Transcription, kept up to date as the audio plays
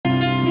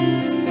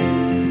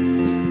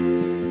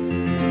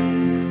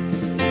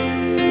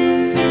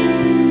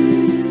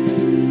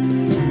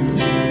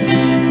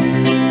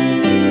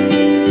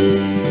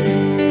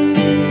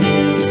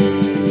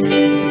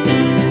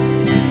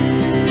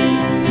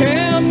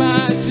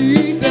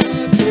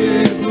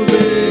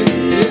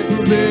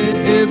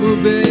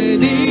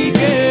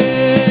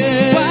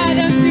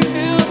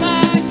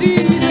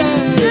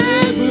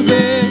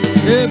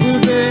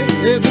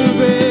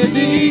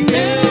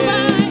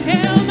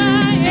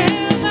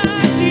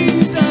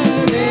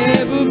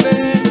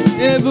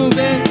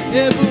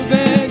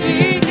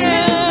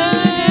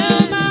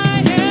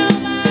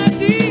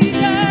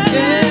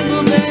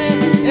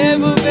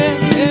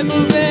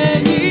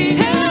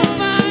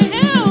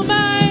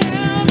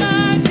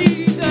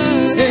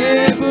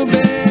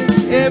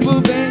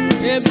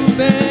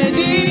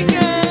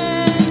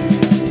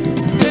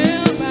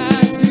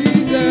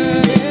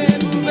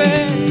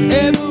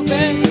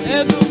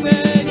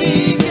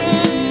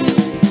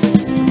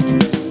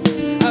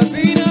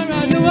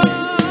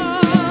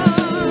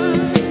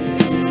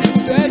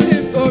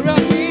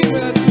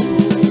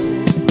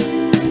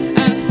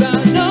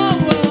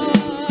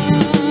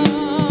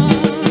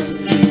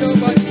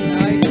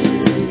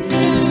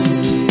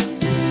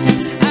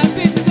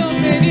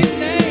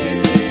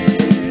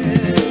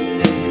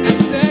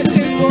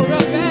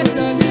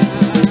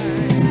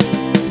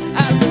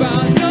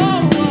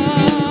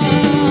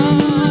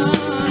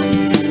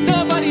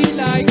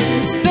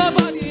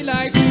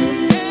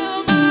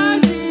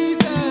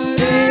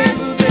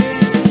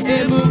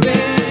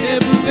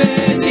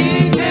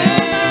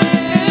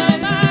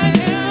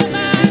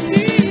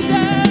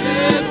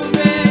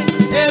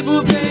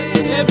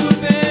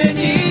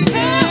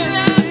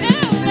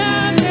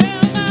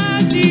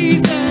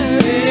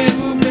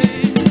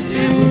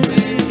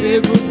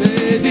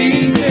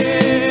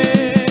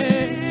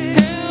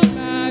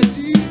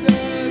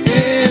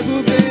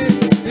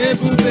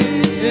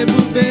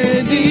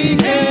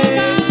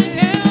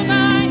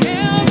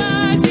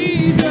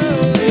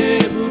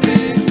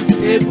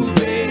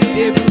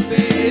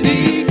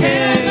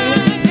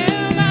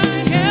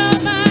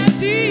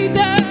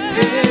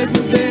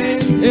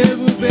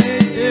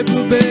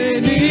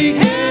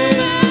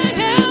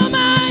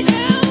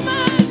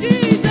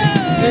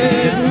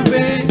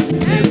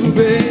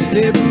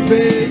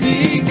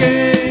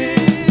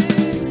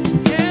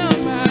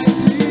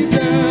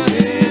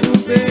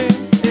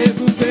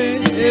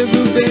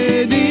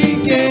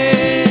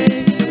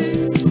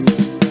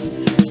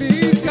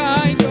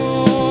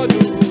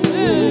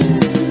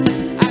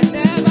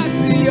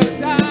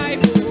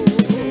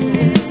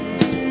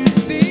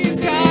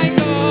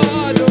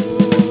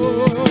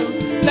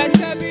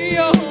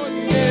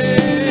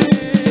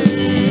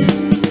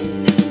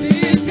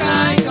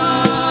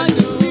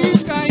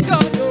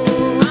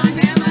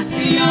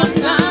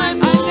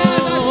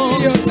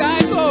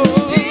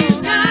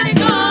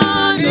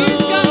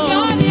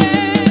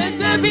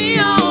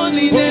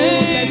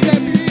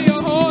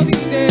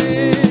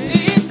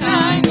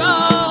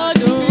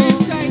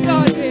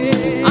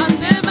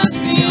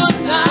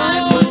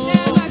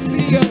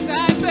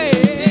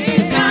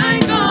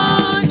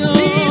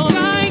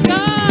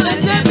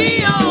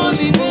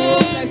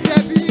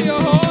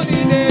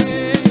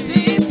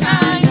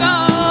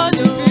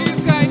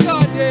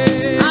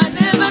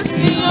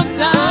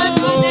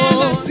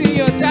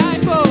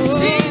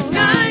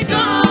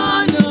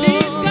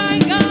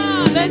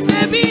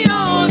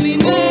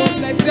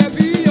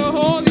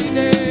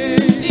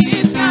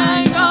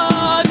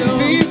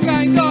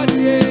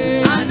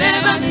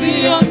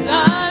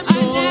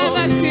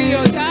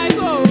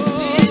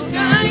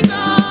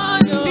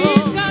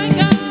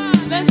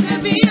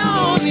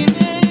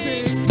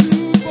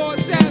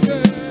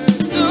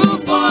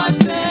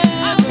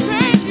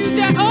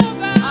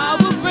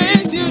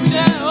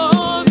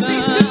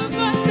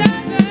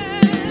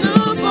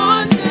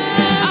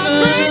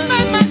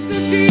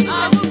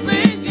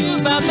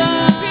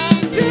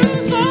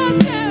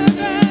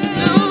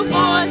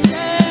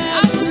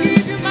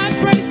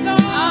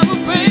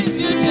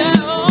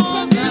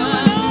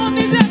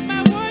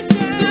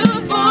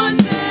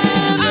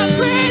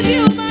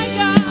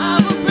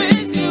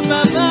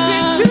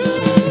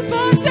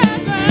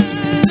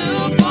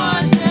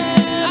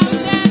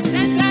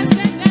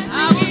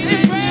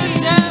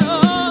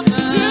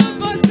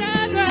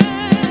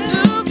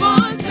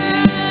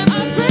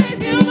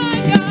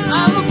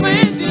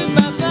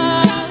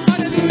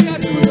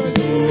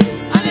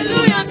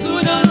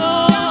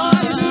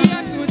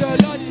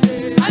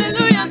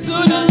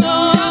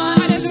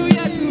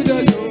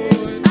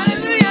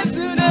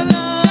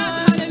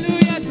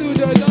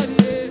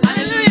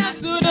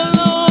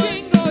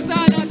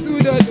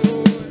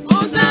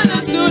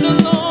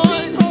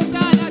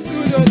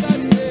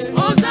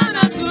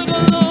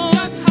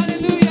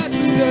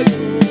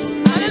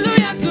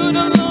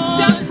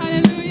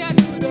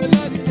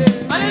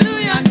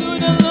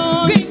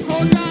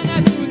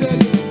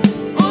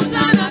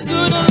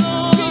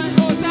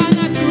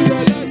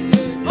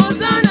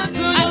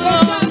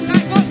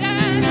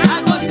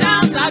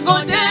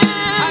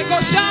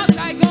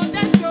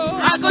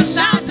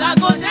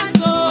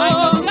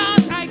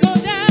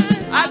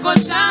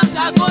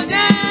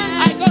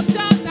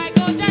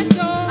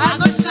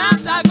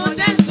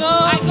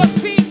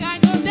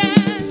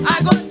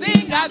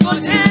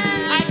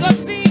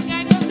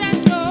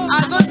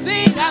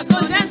that go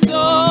dance,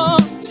 oh.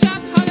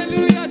 Shout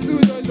hallelujah to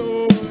the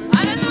Lord.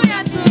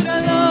 Hallelujah to the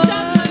Lord.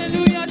 Shout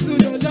hallelujah to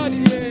the Lord,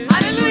 yeah.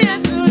 Hallelujah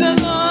to the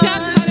Lord.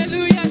 Shout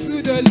hallelujah to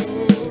the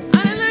Lord.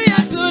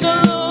 Hallelujah to the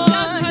Lord.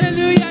 Shout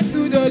hallelujah to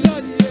the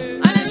Lord,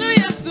 yeah.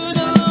 Hallelujah to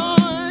the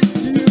Lord.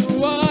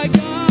 You are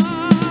God.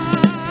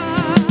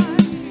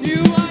 You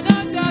are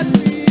not just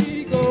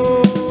big,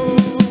 oh.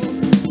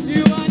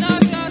 You are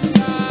not just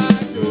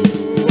large, oh.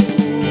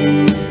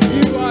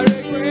 You are a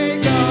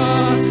great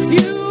God.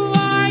 You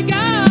are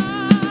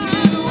God.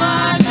 You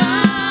are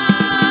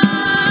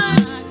God.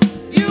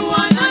 You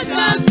are not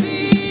just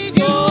big,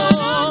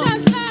 oh.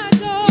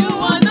 You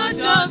are not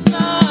just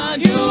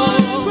large, You oh.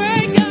 are a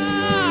great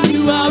God.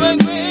 You are a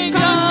great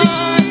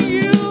God.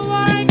 You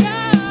are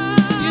God.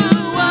 You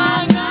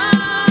are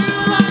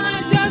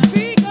God. Just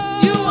big,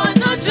 oh. You are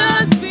not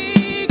just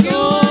big, You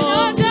oh.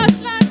 are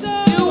just large,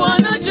 oh. You are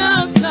not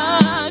just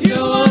large, You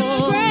are a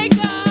oh. great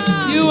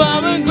God. You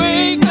are a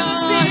great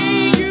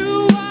God.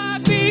 You are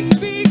big,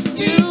 big,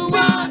 You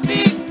are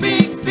big,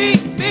 big,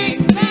 big, big,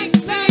 big,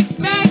 big,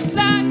 big,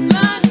 large,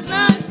 large,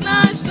 large,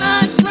 large, large,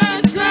 large,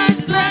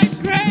 large, large,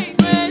 great,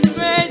 great,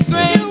 great,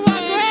 great, You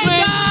are great, great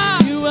great.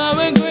 God. You are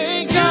a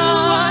great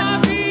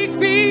God. big,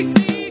 big,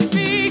 big,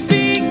 big, big,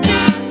 big,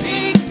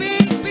 Big, big,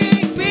 big,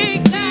 big, big,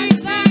 big,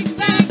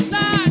 big,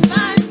 large,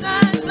 large, large,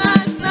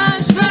 large,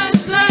 large,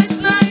 large, large,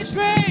 large,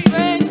 great.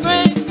 great,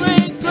 great,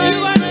 great, great,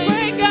 You are a great.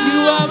 great God. You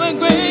are a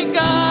great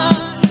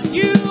God.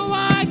 You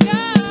are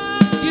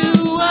God.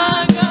 You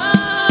are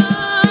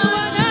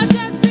God. not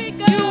just big,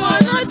 You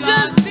are not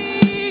just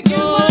big,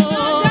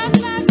 oh.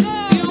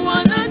 You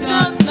are not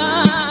just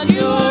large,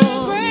 You are a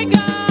oh. great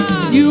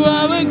God. You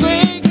are a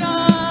great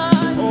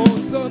God.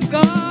 Awesome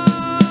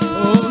God.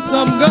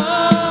 Awesome God.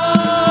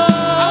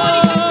 I want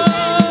you guys to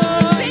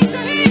dance. Sing to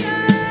him.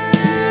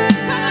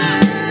 Come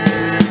on.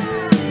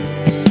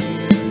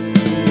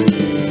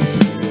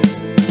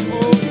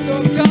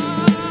 Awesome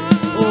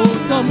God.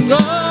 Awesome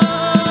God.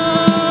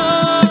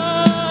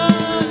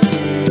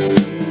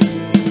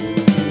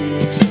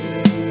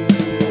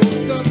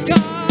 Awesome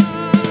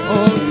God.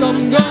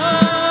 Awesome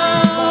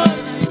God.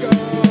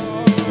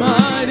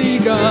 Mighty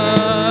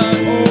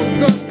God.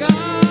 Awesome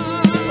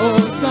God.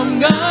 Awesome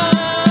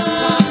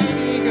God.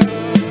 Mighty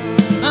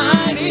God.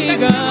 Mighty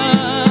God.